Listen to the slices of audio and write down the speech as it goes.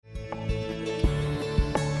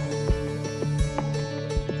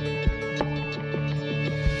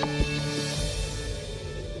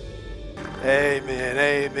Amen,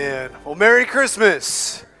 amen. Well, Merry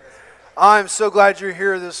Christmas. I'm so glad you're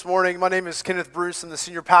here this morning. My name is Kenneth Bruce. I'm the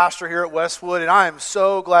senior pastor here at Westwood, and I am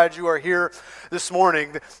so glad you are here this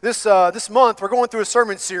morning. This month, we're going through a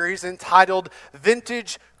sermon series entitled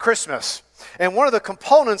Vintage Christmas. And one of the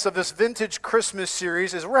components of this Vintage Christmas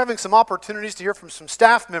series is we're having some opportunities to hear from some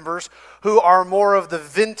staff members who are more of the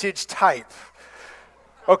vintage type.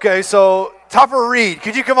 Okay, so Topper Reed,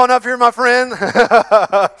 could you come on up here, my friend?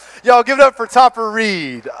 Y'all give it up for Topper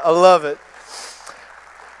Reed. I love it.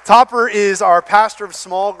 Topper is our pastor of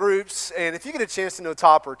small groups, and if you get a chance to know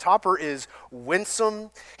Topper, Topper is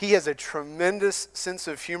winsome. He has a tremendous sense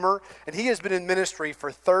of humor, and he has been in ministry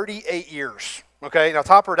for 38 years. Okay, now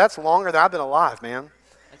Topper, that's longer than I've been alive, man.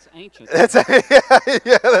 That's ancient. That's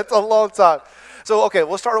a long time. So, okay,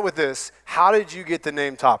 we'll start with this. How did you get the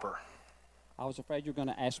name Topper? I was afraid you were going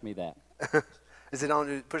to ask me that. Is it on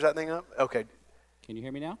to push that thing up? Okay. Can you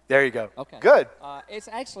hear me now? There you go. Okay. Good. It's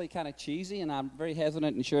actually kind of cheesy, and I'm very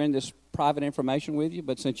hesitant in sharing this private information with you,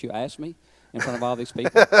 but since you asked me in front of all these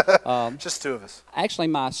people. Just two of us. Actually,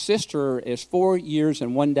 my sister is 4 years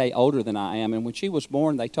and 1 day older than I am, and when she was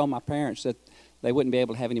born, they told my parents that they wouldn't be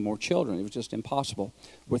able to have any more children. It was just impossible.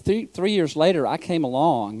 Well, three years later, I came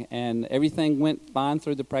along, and everything went fine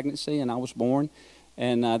through the pregnancy, and I was born.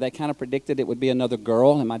 And they kind of predicted it would be another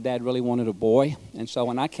girl, and my dad really wanted a boy. And so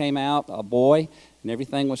when I came out, a boy, and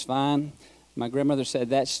everything was fine, my grandmother said,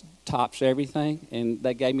 that tops everything, and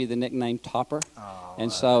they gave me the nickname Topper. Oh,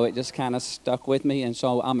 and so it just kind of stuck with me, and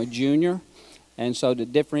so I'm a junior. And so to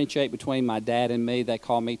differentiate between my dad and me, they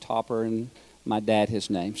call me Topper, and my dad his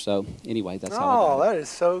name. So anyway, that's how I got it. Oh, that is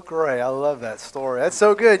so great. I love that story. That's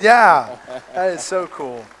so good. Yeah, that is so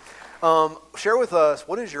cool. Share with us,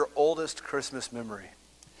 what is your oldest Christmas memory?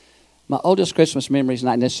 My oldest Christmas memory is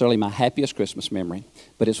not necessarily my happiest Christmas memory,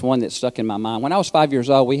 but it's one that stuck in my mind. When I was 5 years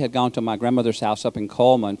old, we had gone to my grandmother's house up in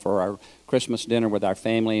Coleman for our Christmas dinner with our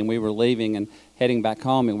family, and we were leaving and heading back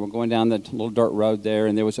home, and we're going down the little dirt road there,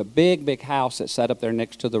 and there was a big, big house that sat up there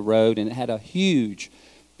next to the road, and it had a huge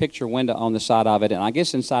picture window on the side of it, and I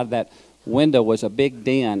guess inside that window was a big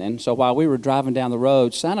den. And so while we were driving down the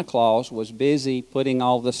road, Santa Claus was busy putting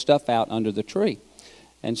all the stuff out under the tree.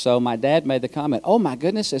 And so my dad made the comment, "Oh my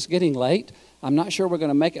goodness, it's getting late. I'm not sure we're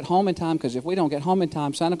going to make it home in time, because if we don't get home in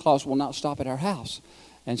time, Santa Claus will not stop at our house."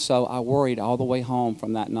 And so I worried all the way home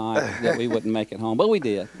from that night that we wouldn't make it home, but we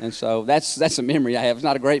did. And so that's a memory I have. It's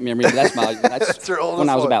not a great memory, but that's when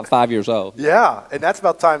I was about 5 years old. Yeah, and that's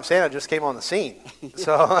about the time Santa just came on the scene.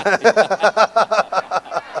 So.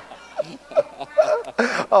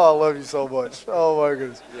 Oh, I love you so much. Oh, my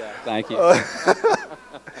goodness. Yeah, thank you.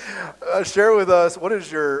 Share with us, what's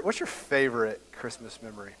your favorite Christmas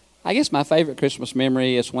memory? I guess my favorite Christmas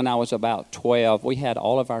memory is when I was about 12. We had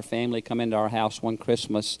all of our family come into our house one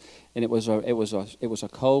Christmas, and it was a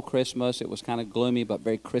cold Christmas. It was kind of gloomy but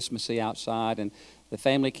very Christmassy outside, and the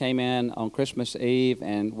family came in on Christmas Eve,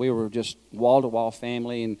 and we were just wall-to-wall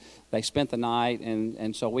family, and they spent the night,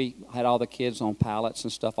 and so we had all the kids on pallets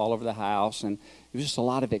and stuff all over the house, and it was just a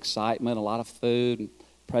lot of excitement, a lot of food, and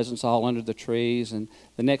presents all under the trees. And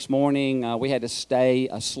the next morning, we had to stay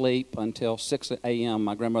asleep until 6 a.m.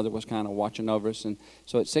 My grandmother was kind of watching over us, and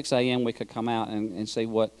so at 6 a.m. we could come out and see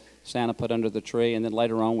what Santa put under the tree, and then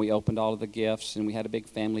later on we opened all of the gifts, and we had a big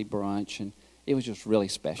family brunch, and it was just really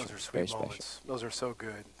special. Those are sweet very moments. Special. Those are so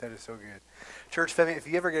good. That is so good. Church family, if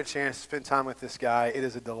you ever get a chance to spend time with this guy, it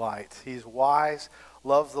is a delight. He's wise,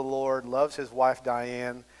 loves the Lord, loves his wife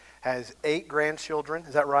Diane, has 8 grandchildren.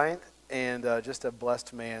 Is that right? And just a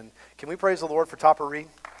blessed man. Can we praise the Lord for Topper Reed?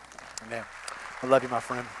 Amen. I love you, my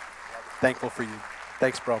friend. Thankful for you.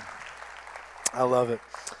 Thanks, bro. I love it.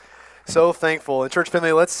 So thankful. And church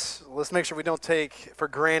family, let's make sure we don't take for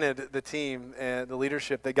granted the team and the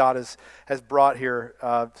leadership that God has brought here.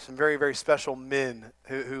 Some very, very special men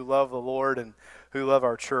who love the Lord and who love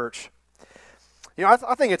our church. You know,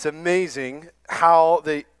 I think it's amazing how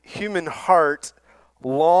the human heart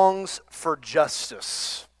longs for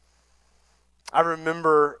justice. I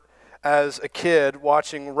remember as a kid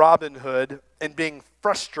watching Robin Hood and being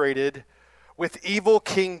frustrated with evil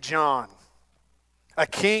King John, a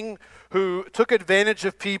king who took advantage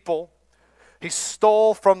of people. He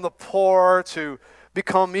stole from the poor to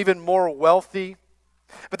become even more wealthy.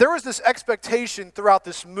 But there was this expectation throughout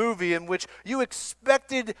this movie in which you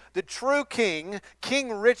expected the true king,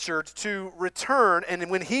 King Richard, to return, and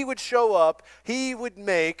when he would show up, he would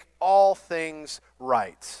make all things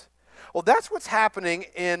right. Well, that's what's happening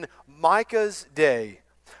in Micah's day.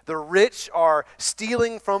 The rich are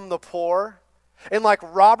stealing from the poor. And like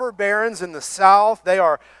robber barons in the South, they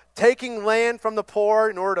are taking land from the poor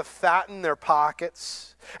in order to fatten their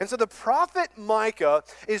pockets. And so the prophet Micah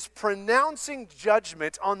is pronouncing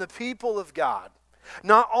judgment on the people of God.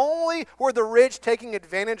 Not only were the rich taking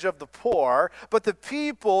advantage of the poor, but the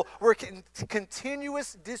people were in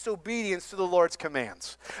continuous disobedience to the Lord's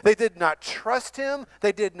commands. They did not trust him.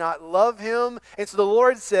 They did not love him. And so the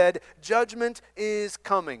Lord said, judgment is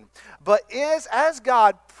coming. But as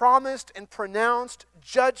God promised and pronounced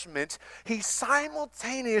judgment, he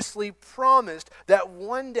simultaneously promised that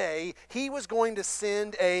one day he was going to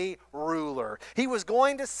send a ruler. He was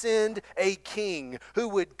going to send a king who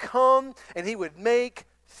would come and he would make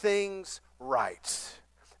things right.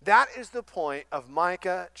 That is the point of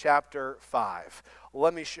Micah chapter 5.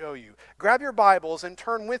 Let me show you. Grab your Bibles and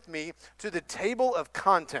turn with me to the table of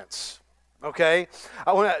contents. Okay,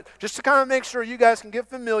 I want to just to kind of make sure you guys can get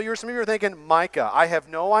familiar. Some of you are thinking, Micah. I have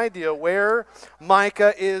no idea where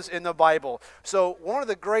Micah is in the Bible. So one of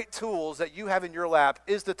the great tools that you have in your lap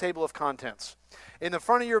is the table of contents. In the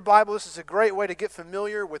front of your Bible, this is a great way to get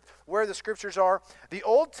familiar with where the scriptures are. The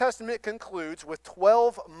Old Testament concludes with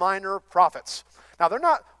 12 minor prophets. Now, they're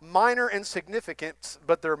not minor in significance,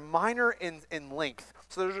 but they're minor in length.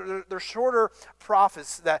 So they're shorter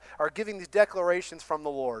prophets that are giving these declarations from the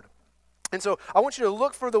Lord. And so I want you to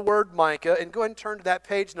look for the word Micah and go ahead and turn to that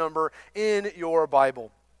page number in your Bible.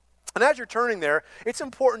 And as you're turning there, it's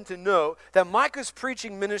important to note that Micah's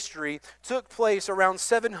preaching ministry took place around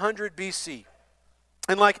 700 BC.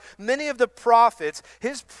 And like many of the prophets,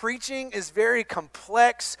 his preaching is very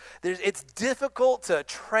complex. It's difficult to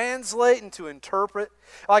translate and to interpret.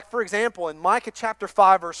 Like, for example, in Micah chapter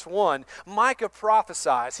 5, verse 1, Micah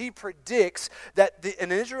prophesies. He predicts that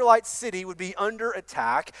an Israelite city would be under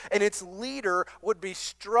attack and its leader would be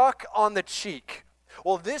struck on the cheek.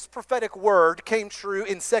 Well, this prophetic word came true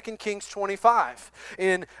in 2 Kings 25.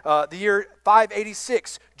 In the year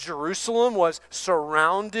 586, Jerusalem was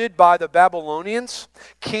surrounded by the Babylonians.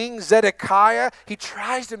 King Zedekiah, he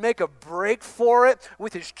tries to make a break for it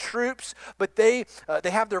with his troops, but they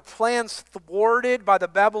have their plans thwarted by the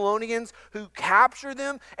Babylonians who capture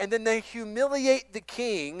them, and then they humiliate the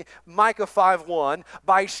king, Micah 5:1,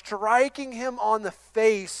 by striking him on the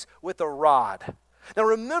face with a rod. Now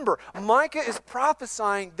remember, Micah is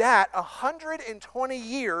prophesying that 120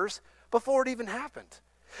 years before it even happened.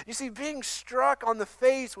 You see, being struck on the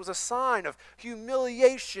face was a sign of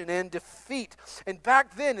humiliation and defeat. And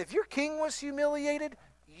back then, if your king was humiliated,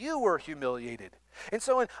 you were humiliated. And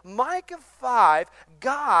so in Micah 5,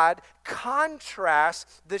 God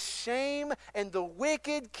contrasts the shame and the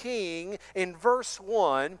wicked king in verse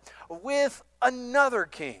 1 with another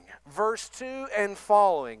king, verse 2 and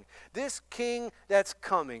following. This king that's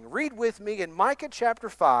coming. Read with me in Micah chapter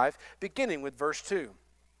 5, beginning with verse 2.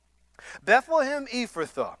 Bethlehem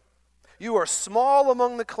Ephrathah, you are small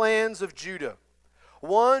among the clans of Judah.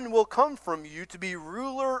 One will come from you to be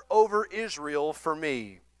ruler over Israel for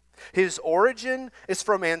me. His origin is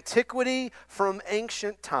from antiquity, from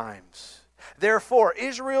ancient times. Therefore,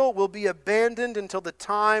 Israel will be abandoned until the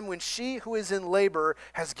time when she who is in labor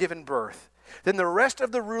has given birth. Then the rest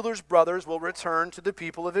of the ruler's brothers will return to the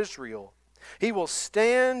people of Israel. He will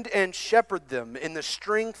stand and shepherd them in the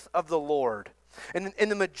strength of the Lord, and in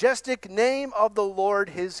the majestic name of the Lord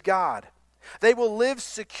his God. They will live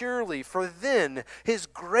securely, for then his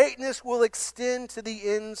greatness will extend to the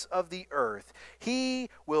ends of the earth. He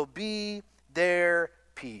will be their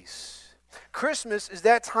peace. Christmas is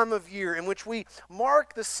that time of year in which we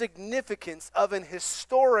mark the significance of an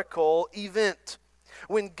historical event.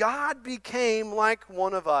 When God became like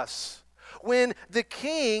one of us. When the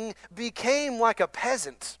king became like a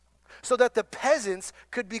peasant, so that the peasants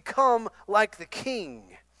could become like the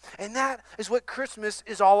king. And that is what Christmas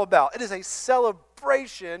is all about. It is a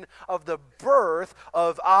celebration of the birth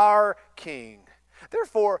of our King.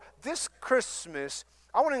 Therefore, this Christmas,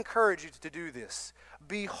 I want to encourage you to do this.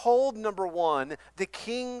 Behold, number 1, the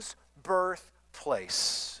King's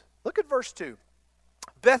birthplace. Look at verse 2.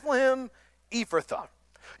 Bethlehem Ephrathah,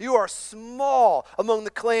 you are small among the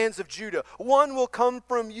clans of Judah. One will come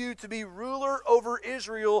from you to be ruler over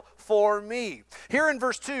Israel for me. Here in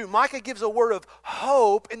verse 2, Micah gives a word of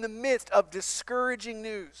hope in the midst of discouraging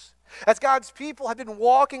news. As God's people had been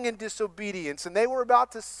walking in disobedience and they were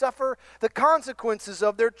about to suffer the consequences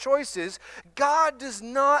of their choices, God does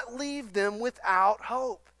not leave them without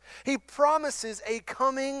hope. He promises a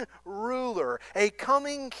coming ruler, a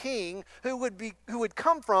coming king who would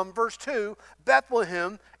come from, verse 2,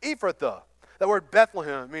 Bethlehem Ephrathah. That word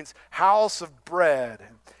Bethlehem means house of bread.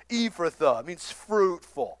 Ephrathah means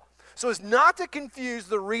fruitful. So as not to confuse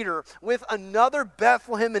the reader with another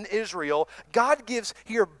Bethlehem in Israel, God gives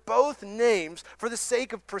here both names for the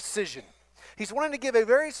sake of precision. He's wanting to give a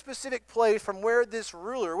very specific place from where this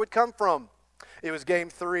ruler would come from. It was Game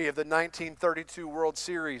 3 of the 1932 World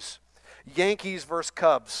Series. Yankees versus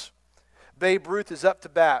Cubs. Babe Ruth is up to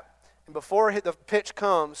bat, and before the pitch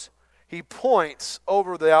comes, he points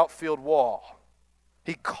over the outfield wall.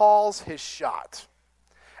 He calls his shot.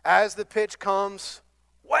 As the pitch comes,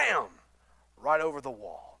 wham, right over the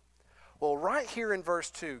wall. Well, right here in verse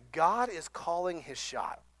 2, God is calling his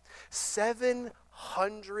shot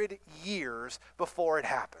 700 years before it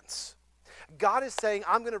happens. God is saying,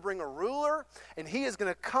 I'm going to bring a ruler, and he is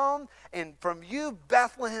going to come, and from you,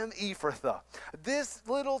 Bethlehem Ephrathah, this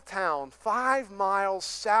little town 5 miles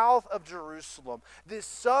south of Jerusalem, this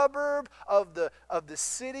suburb of the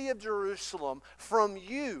city of Jerusalem, from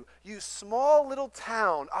you small little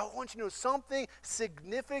town, I want you to know something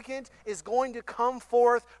significant is going to come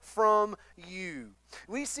forth from you.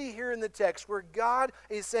 We see here in the text where God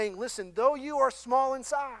is saying, listen, though you are small in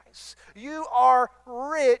size, you are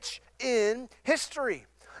rich in history.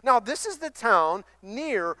 Now, this is the town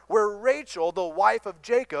near where Rachel, the wife of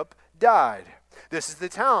Jacob, died. This is the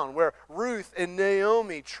town where Ruth and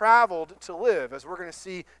Naomi traveled to live, as we're going to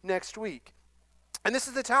see next week. And this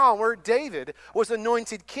is the town where David was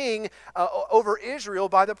anointed king over Israel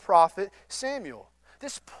by the prophet Samuel.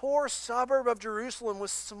 This poor suburb of Jerusalem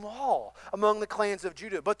was small among the clans of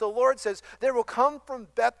Judah. But the Lord says, there will come from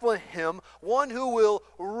Bethlehem one who will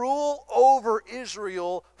rule over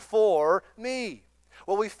Israel for me.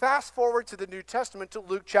 Well, we fast forward to the New Testament to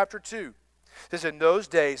Luke chapter 2. It says, in those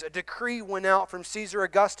days, a decree went out from Caesar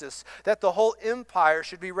Augustus that the whole empire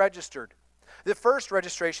should be registered. The first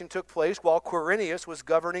registration took place while Quirinius was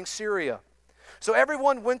governing Syria. So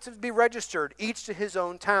everyone went to be registered, each to his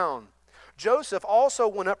own town. Joseph also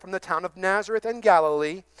went up from the town of Nazareth in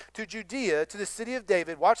Galilee to Judea, to the city of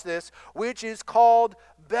David, watch this, which is called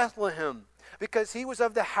Bethlehem, because he was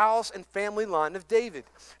of the house and family line of David,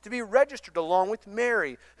 to be registered along with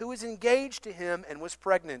Mary, who was engaged to him and was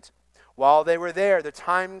pregnant. While they were there, the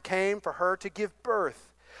time came for her to give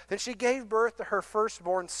birth. Then she gave birth to her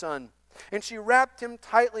firstborn son, and she wrapped him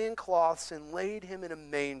tightly in cloths and laid him in a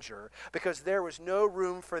manger, because there was no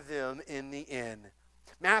room for them in the inn.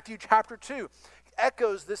 Matthew chapter 2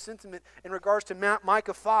 echoes this sentiment in regards to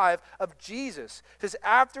Micah 5 of Jesus. It says,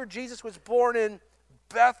 after Jesus was born in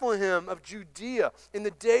Bethlehem of Judea in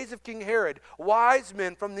the days of King Herod, wise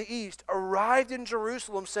men from the east arrived in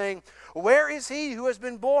Jerusalem saying, where is he who has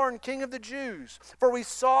been born King of the Jews? For we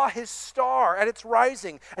saw his star at its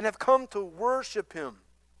rising and have come to worship him.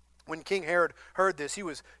 When King Herod heard this, he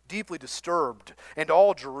was deeply disturbed, and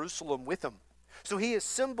all Jerusalem with him. So he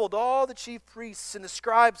assembled all the chief priests and the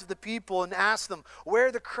scribes of the people and asked them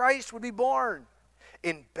where the Christ would be born.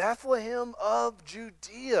 In Bethlehem of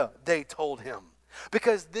Judea, they told him,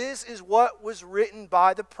 because this is what was written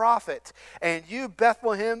by the prophet. And you,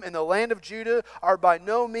 Bethlehem, in the land of Judah, are by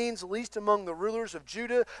no means least among the rulers of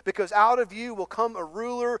Judah, because out of you will come a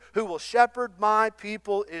ruler who will shepherd my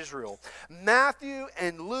people Israel. Matthew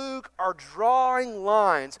and Luke are drawing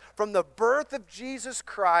lines from the birth of Jesus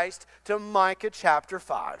Christ to Micah chapter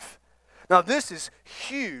 5. Now this is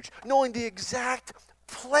huge, knowing the exact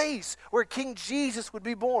place where King Jesus would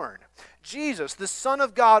be born. Jesus, the Son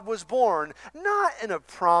of God, was born not in a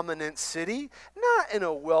prominent city, not in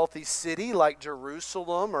a wealthy city like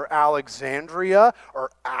Jerusalem or Alexandria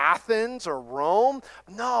or Athens or Rome.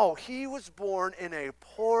 No, he was born in a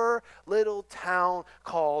poor little town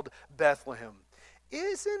called Bethlehem.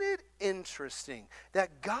 Isn't it interesting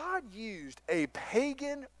that God used a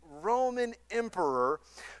pagan Roman emperor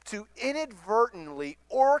to inadvertently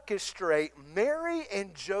orchestrate Mary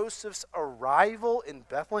and Joseph's arrival in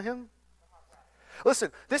Bethlehem?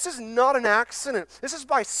 Listen, this is not an accident. This is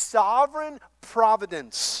by sovereign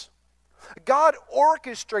providence. God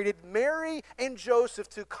orchestrated Mary and Joseph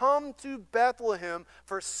to come to Bethlehem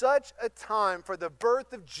for such a time for the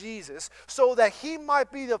birth of Jesus, so that he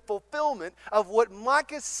might be the fulfillment of what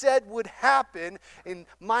Micah said would happen in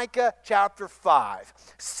Micah chapter 5,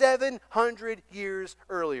 700 years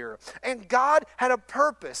earlier. And God had a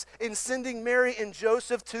purpose in sending Mary and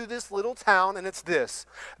Joseph to this little town, and it's this: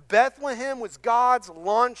 Bethlehem was God's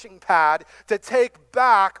launching pad to take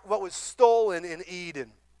back what was stolen in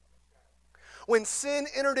Eden. When sin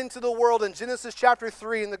entered into the world in Genesis chapter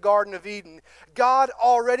 3 in the Garden of Eden, God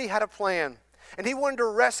already had a plan. And he wanted to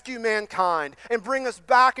rescue mankind and bring us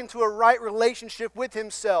back into a right relationship with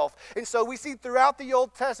himself. And so we see throughout the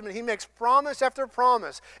Old Testament, he makes promise after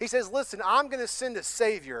promise. He says, listen, I'm going to send a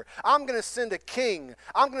Savior. I'm going to send a King.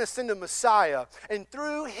 I'm going to send a Messiah. And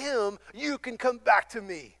through him, you can come back to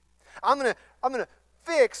me. I'm going to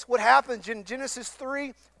fix what happened in Genesis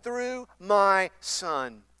 3 through my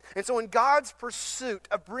Son. And so in God's pursuit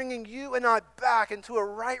of bringing you and I back into a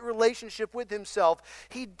right relationship with himself,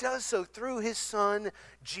 he does so through his Son,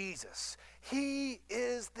 Jesus. He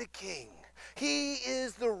is the King. He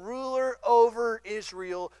is the ruler over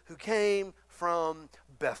Israel who came from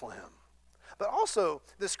Bethlehem. But also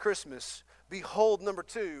this Christmas, behold, number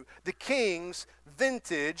 2, the King's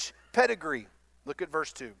vintage pedigree. Look at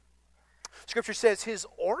verse 2. Scripture says his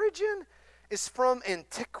origin is from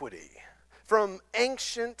antiquity, from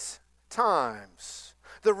ancient times.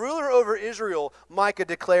 The ruler over Israel, Micah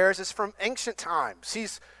declares, is from ancient times.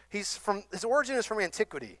 His origin is from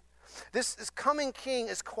antiquity. This coming king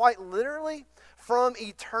is quite literally from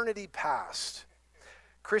eternity past.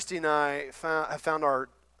 Christy and I have found our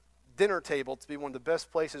dinner table to be one of the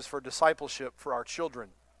best places for discipleship for our children.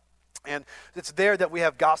 And it's there that we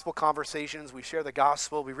have gospel conversations, we share the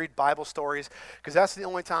gospel, we read Bible stories, because that's the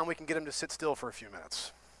only time we can get them to sit still for a few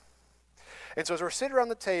minutes. And so as we're sitting around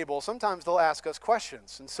the table, sometimes they'll ask us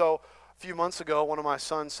questions. And so a few months ago, one of my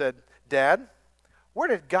sons said, Dad, where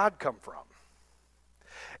did God come from?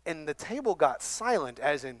 And the table got silent,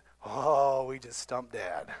 as in, oh, we just stumped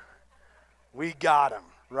Dad. We got him,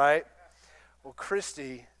 right? Well,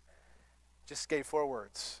 Christy just gave 4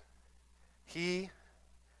 words. He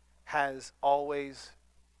has always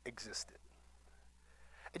existed.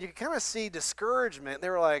 And you can kind of see discouragement. They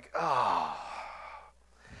were like, oh.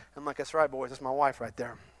 I'm like, that's right, boys. That's my wife right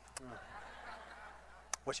there.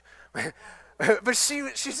 But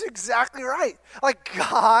she's exactly right. Like,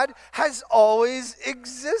 God has always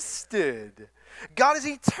existed. God is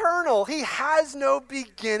eternal. He has no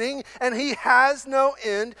beginning and he has no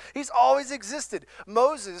end. He's always existed.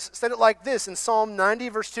 Moses said it like this in Psalm 90,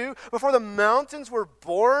 verse 2. Before the mountains were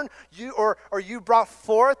born, you brought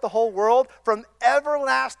forth the whole world. From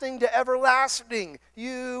everlasting to everlasting,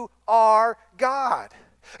 you are God.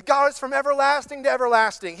 God is from everlasting to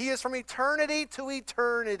everlasting. He is from eternity to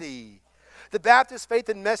eternity. The Baptist Faith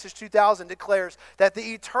and Message 2000 declares that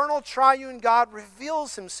the eternal triune God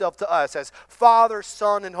reveals himself to us as Father,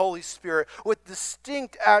 Son, and Holy Spirit with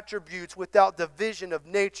distinct attributes without division of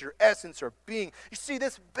nature, essence, or being. You see,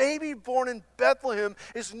 this baby born in Bethlehem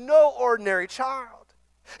is no ordinary child.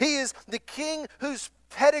 He is the King whose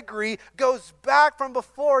pedigree goes back from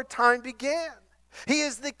before time began. He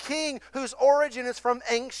is the King whose origin is from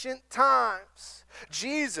ancient times.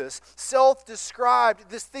 Jesus self-described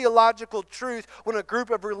this theological truth when a group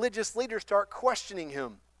of religious leaders start questioning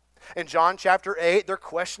him. In John chapter 8, they're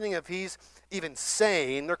questioning if he's even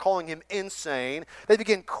sane. They're calling him insane. They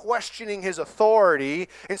begin questioning his authority.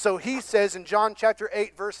 And so he says in John chapter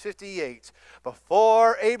 8, verse 58,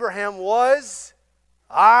 before Abraham was,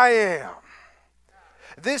 I am.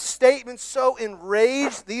 This statement so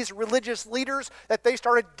enraged these religious leaders that they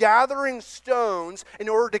started gathering stones in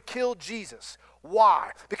order to kill Jesus.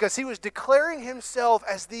 Why? Because he was declaring himself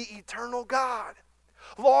as the eternal God.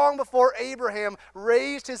 Long before Abraham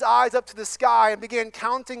raised his eyes up to the sky and began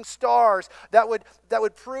counting stars that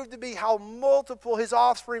would prove to be how multiple his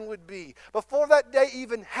offspring would be. Before that day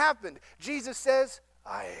even happened, Jesus says,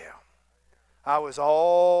 I am. I was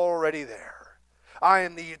already there. I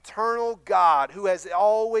am the eternal God who has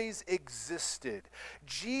always existed.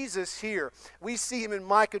 Jesus here, we see him in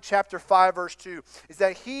Micah chapter 5, verse 2, is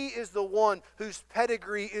that he is the one whose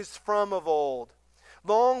pedigree is from of old.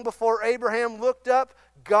 Long before Abraham looked up,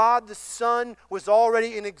 God the Son was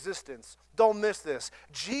already in existence. Don't miss this.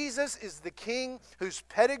 Jesus is the King whose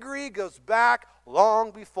pedigree goes back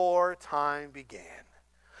long before time began.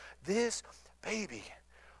 This baby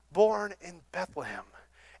born in Bethlehem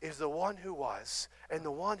is the one who was, and the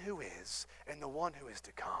one who is, and the one who is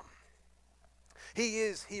to come. He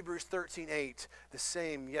is, Hebrews 13:8, the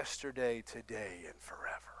same yesterday, today, and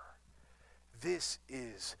forever. This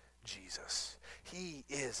is Jesus. He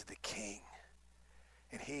is the King,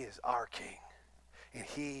 and he is our King, and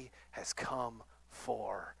he has come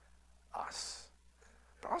for us.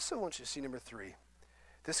 But I also want you to see number 3.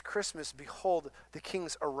 This Christmas, behold the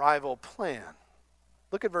King's arrival plan.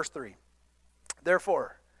 Look at verse 3.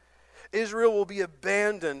 Therefore, Israel will be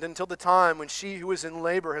abandoned until the time when she who is in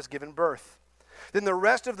labor has given birth. Then the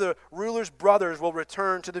rest of the ruler's brothers will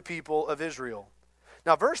return to the people of Israel.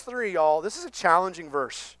 Now, verse 3, y'all, this is a challenging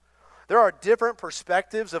verse. There are different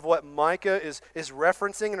perspectives of what Micah is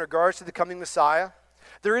referencing in regards to the coming Messiah.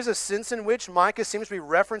 There is a sense in which Micah seems to be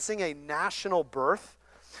referencing a national birth.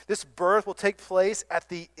 This birth will take place at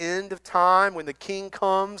the end of time when the king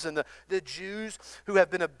comes and the Jews who have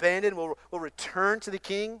been abandoned will return to the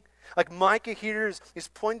king. Like Micah here is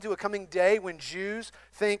pointing to a coming day when Jews,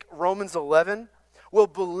 think Romans 11, will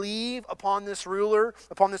believe upon this ruler,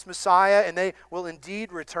 upon this Messiah, and they will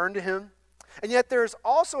indeed return to him. And yet there's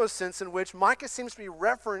also a sense in which Micah seems to be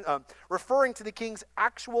referring to the king's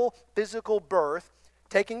actual physical birth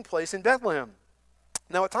taking place in Bethlehem.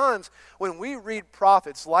 Now at times, when we read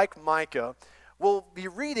prophets like Micah, we'll be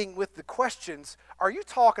reading with the questions, are you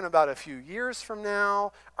talking about a few years from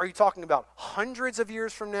now? Are you talking about hundreds of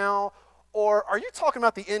years from now? Or are you talking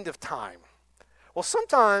about the end of time? Well,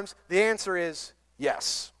 sometimes the answer is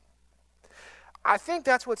yes. I think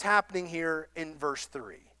that's what's happening here in verse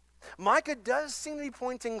 3. Micah does seem to be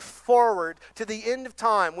pointing forward to the end of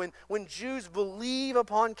time when Jews believe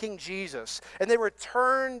upon King Jesus and they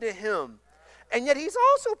return to him. And yet he's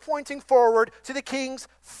also pointing forward to the king's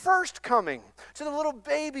first coming, to the little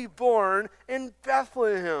baby born in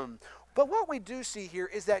Bethlehem. But what we do see here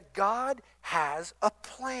is that God has a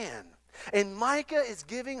plan. And Micah is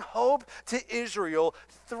giving hope to Israel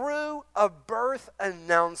through a birth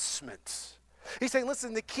announcement. He's saying,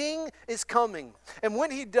 listen, the king is coming. And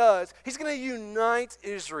when he does, he's going to unite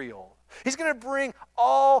Israel. He's going to bring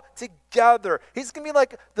all together. He's going to be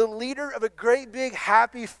like the leader of a great big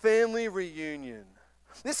happy family reunion.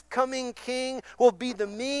 This coming king will be the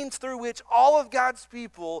means through which all of God's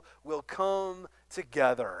people will come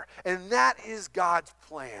together. And that is God's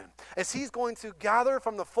plan. As he's going to gather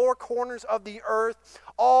from the four corners of the earth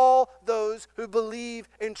all those who believe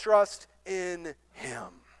and trust in him.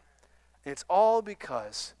 And it's all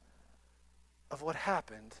because of what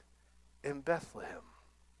happened in Bethlehem.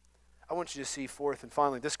 I want you to see fourth and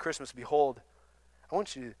finally this Christmas, I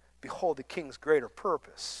want you to behold the king's greater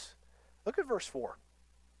purpose. Look at verse 4.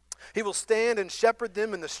 He will stand and shepherd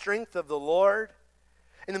them in the strength of the Lord,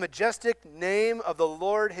 in the majestic name of the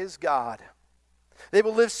Lord his God. They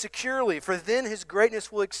will live securely, for then his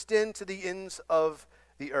greatness will extend to the ends of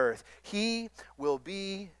the earth. He will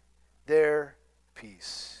be their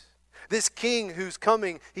peace. This king who's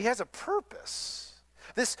coming, he has a purpose.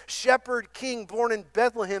 This shepherd king born in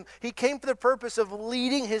Bethlehem, he came for the purpose of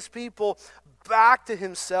leading his people back to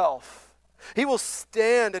himself. He will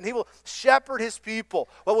stand and he will shepherd his people.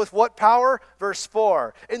 But with what power? Verse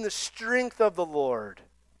 4, in the strength of the Lord.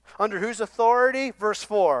 Under whose authority? Verse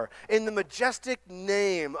 4, in the majestic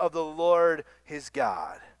name of the Lord his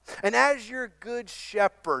God. And as your good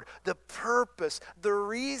shepherd, the purpose, the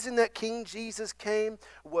reason that King Jesus came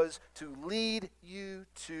was to lead you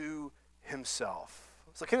to himself.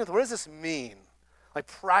 So Kenneth, what does this mean? Like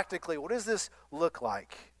practically, what does this look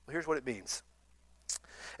like? Well, here's what it means.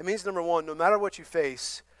 It means, number one, no matter what you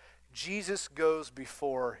face, Jesus goes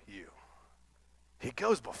before you. He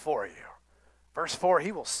goes before you. Verse 4,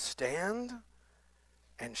 he will stand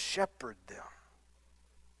and shepherd them.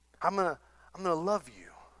 I'm gonna love you,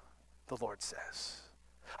 the Lord says.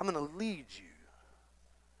 I'm going to lead you.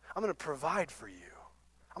 I'm going to provide for you.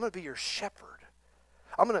 I'm going to be your shepherd.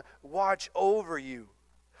 I'm going to watch over you.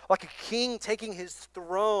 Like a king taking his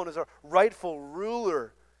throne as a rightful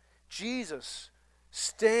ruler, Jesus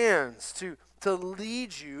stands to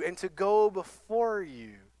lead you and to go before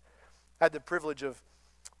you. I had the privilege of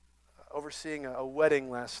overseeing a wedding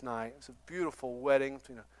last night. It was a beautiful wedding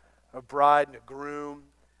between a bride and a groom.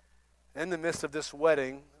 In the midst of this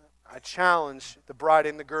wedding, I challenged the bride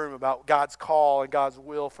and the groom about God's call and God's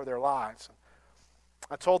will for their lives.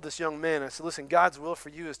 I told this young man, I said, listen, God's will for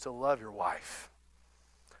you is to love your wife,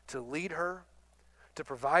 to lead her, to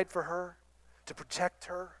provide for her, to protect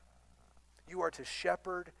her. You are to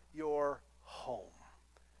shepherd your home.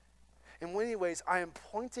 In many ways, I am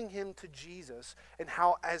pointing him to Jesus and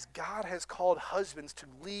how as God has called husbands to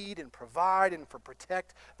lead and provide and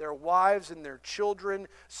protect their wives and their children,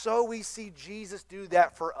 so we see Jesus do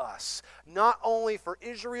that for us. Not only for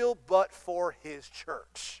Israel, but for his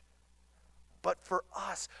church. But for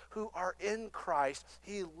us who are in Christ,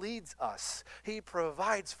 he leads us. He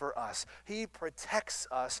provides for us. He protects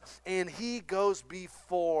us. And he goes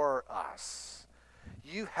before us.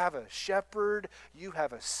 You have a shepherd, you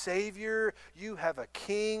have a savior, you have a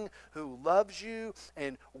king who loves you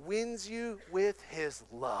and wins you with his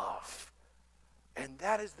love. And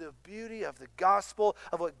that is the beauty of the gospel,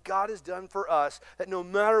 of what God has done for us, that no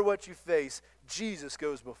matter what you face, Jesus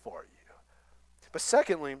goes before you. But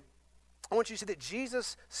secondly, I want you to see that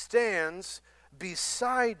Jesus stands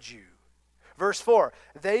beside you. Verse 4,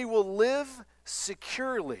 they will live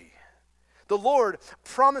securely. The Lord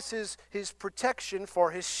promises his protection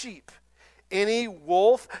for his sheep. Any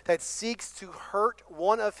wolf that seeks to hurt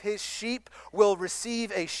one of his sheep will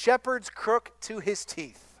receive a shepherd's crook to his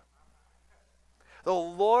teeth. The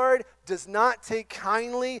Lord does not take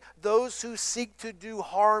kindly those who seek to do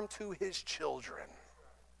harm to his children.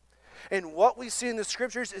 And what we see in the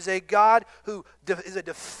scriptures is a God who is a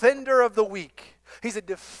defender of the weak. He's a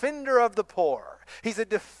defender of the poor. He's a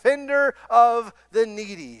defender of the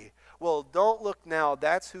needy. Well, don't look now.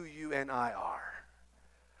 That's who you and I are.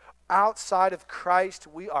 Outside of Christ,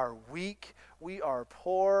 we are weak. We are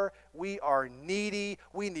poor. We are needy.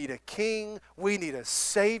 We need a king. We need a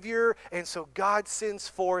savior. And so God sends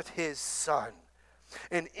forth his Son.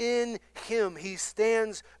 And in him, he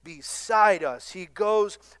stands beside us. He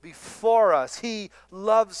goes before us. He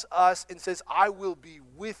loves us and says, I will be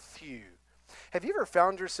with you. Have you ever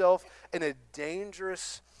found yourself in a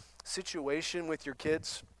dangerous situation with your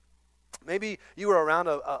kids? Maybe you were around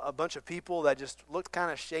a bunch of people that just looked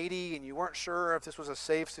kind of shady and you weren't sure if this was a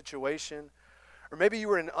safe situation. Or maybe you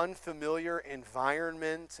were in an unfamiliar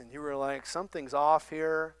environment and you were like, something's off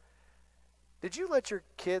here. Did you let your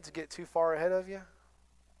kids get too far ahead of you?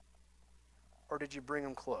 Or did you bring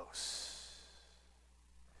them close?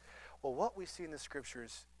 Well, what we see in the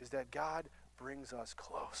scriptures is that God brings us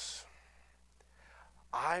close.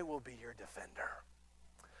 I will be your defender.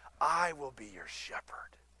 I will be your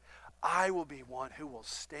shepherd. I will be one who will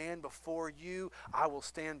stand before you. I will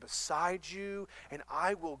stand beside you, and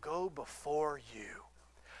I will go before you.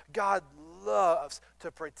 God loves to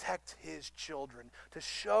protect his children, to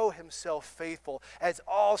show himself faithful as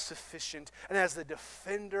all-sufficient and as the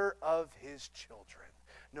defender of his children.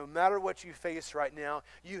 No matter what you face right now,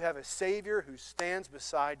 you have a Savior who stands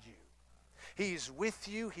beside you. He's with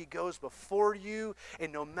you. He goes before you.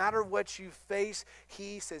 And no matter what you face,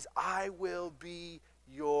 he says, I will be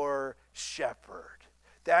your shepherd.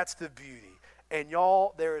 That's the beauty. And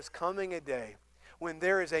y'all, there is coming a day when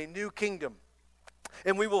there is a new kingdom.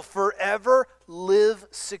 And we will forever live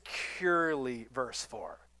securely, verse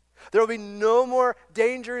 4. There will be no more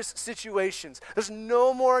dangerous situations. There's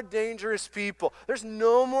no more dangerous people. There's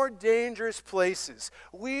no more dangerous places.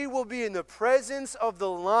 We will be in the presence of the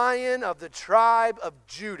Lion of the tribe of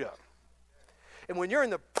Judah. And when you're in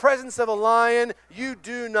the presence of a lion, you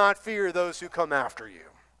do not fear those who come after you.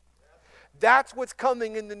 That's what's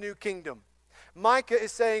coming in the new kingdom. Micah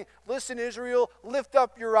is saying, listen, Israel, lift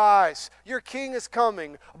up your eyes. Your king is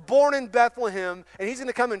coming, born in Bethlehem, and he's going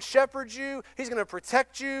to come and shepherd you. He's going to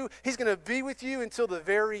protect you. He's going to be with you until the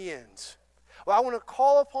very end. Well, I want to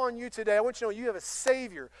call upon you today. I want you to know you have a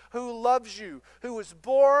Savior who loves you, who was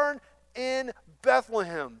born in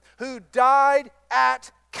Bethlehem, who died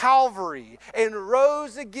at Calvary and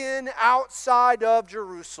rose again outside of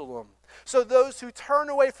Jerusalem. So those who turn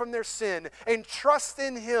away from their sin and trust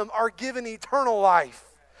in him are given eternal life.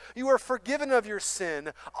 You are forgiven of your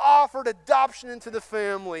sin, offered adoption into the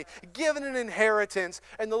family, given an inheritance,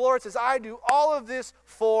 and the Lord says, I do all of this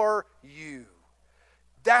for you.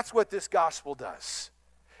 That's what this gospel does.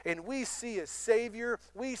 And we see a Savior,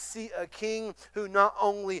 we see a King who not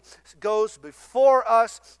only goes before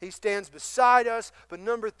us, he stands beside us, but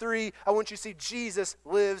number 3, I want you to see Jesus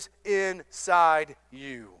lives inside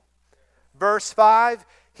you. Verse 5,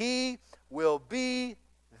 he will be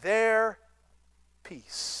their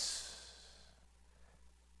peace.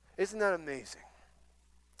 Isn't that amazing?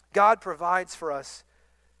 God provides for us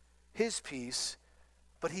his peace,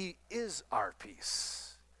 but he is our peace.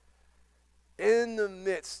 In the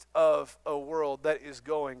midst of a world that is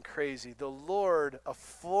going crazy, the Lord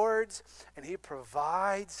affords and he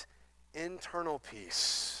provides internal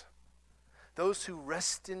peace. Those who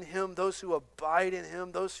rest in him, those who abide in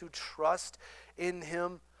him, those who trust in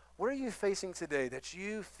him. What are you facing today that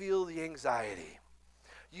you feel the anxiety?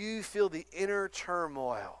 You feel the inner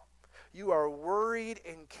turmoil. You are worried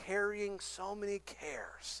and carrying so many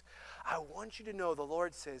cares. I want you to know the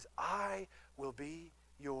Lord says, I will be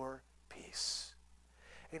your peace.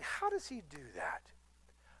 And how does he do that?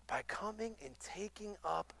 By coming and taking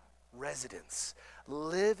up residence,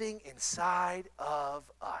 living inside of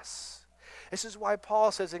us. This is why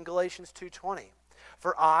Paul says in Galatians 2:20,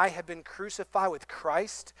 for I have been crucified with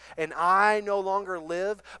Christ, and I no longer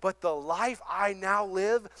live, but the life I now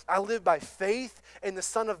live, I live by faith in the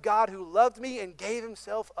Son of God who loved me and gave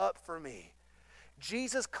himself up for me.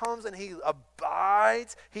 Jesus comes and he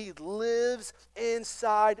abides, he lives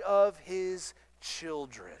inside of his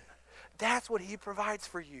children. That's what he provides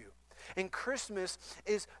for you. And Christmas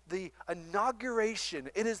is the inauguration.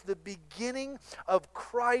 It is the beginning of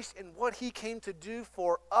Christ and what he came to do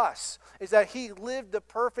for us. Is that he lived the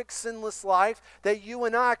perfect sinless life that you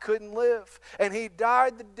and I couldn't live. And he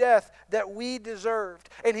died the death that we deserved.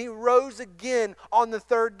 And he rose again on the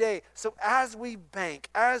third day. So as we bank,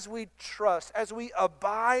 as we trust, as we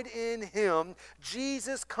abide in him,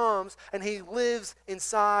 Jesus comes and he lives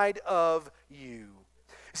inside of you.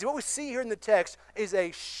 See, what we see here in the text is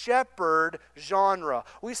a shepherd genre.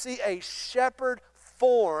 We see a shepherd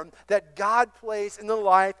form that God plays in the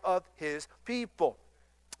life of his people.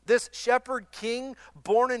 This shepherd king,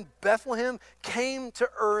 born in Bethlehem, came to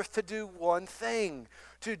earth to do one thing: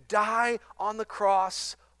 to die on the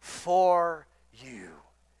cross for you.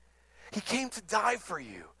 He came to die for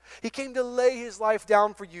you. He came to lay his life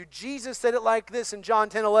down for you. Jesus said it like this in John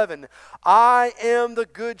 10:11. I am the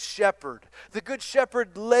good shepherd. The good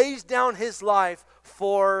shepherd lays down his life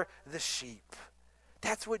for the sheep.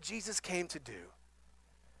 That's what Jesus came to do.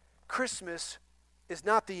 Christmas is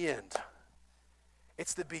not the end.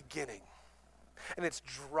 It's the beginning. And it's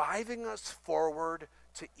driving us forward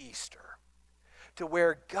to Easter, to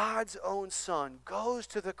where God's own Son goes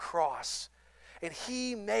to the cross and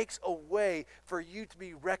he makes a way for you to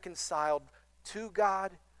be reconciled to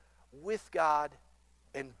God, with God,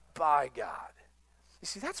 and by God. You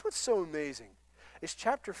see, that's what's so amazing. Is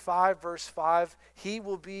chapter 5, verse 5, he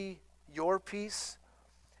will be your peace.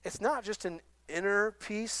 It's not just an inner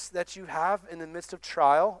peace that you have in the midst of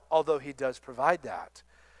trial, although he does provide that.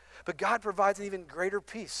 But God provides an even greater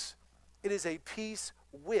peace. It is a peace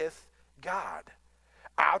with God.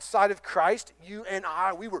 Outside of Christ, you and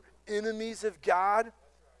I, we were enemies of God.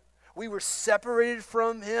 We were separated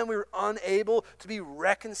from him. We were unable to be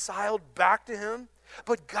reconciled back to him.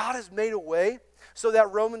 But God has made a way so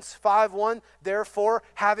that Romans 5:1, therefore,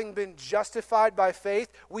 having been justified by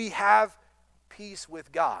faith, we have peace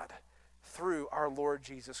with God through our Lord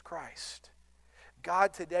Jesus Christ.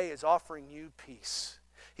 God today is offering you peace.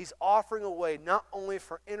 He's offering a way not only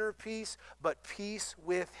for inner peace, but peace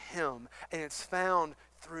with him. And it's found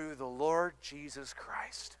through the Lord Jesus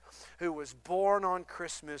Christ, who was born on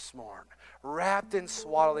Christmas morn, wrapped in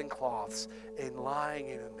swaddling cloths and lying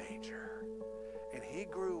in a manger. And he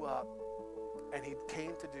grew up and he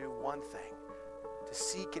came to do one thing: to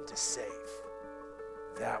seek and to save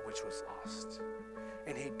that which was lost.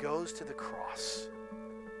 And he goes to the cross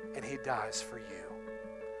and he dies for you,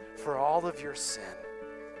 for all of your sin,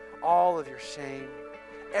 all of your shame,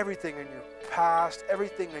 everything in your past,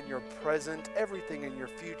 everything in your present, everything in your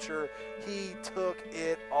future. He took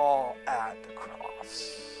it all at the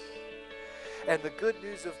cross. And the good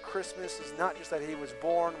news of Christmas is not just that he was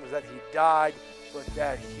born, was that he died, but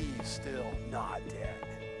that he's still not dead.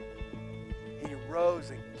 He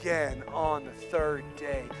rose again on the third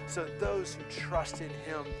day, so those who trust in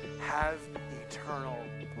him have eternal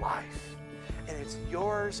life. And it's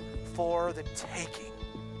yours for the taking.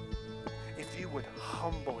 If you would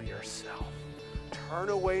humble yourself, turn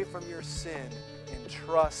away from your sin, and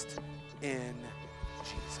trust in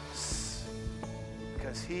Jesus.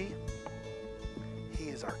 Because he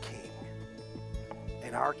is our King.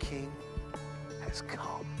 And our King has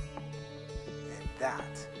come. And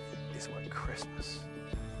that is what Christmas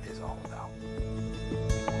is all about.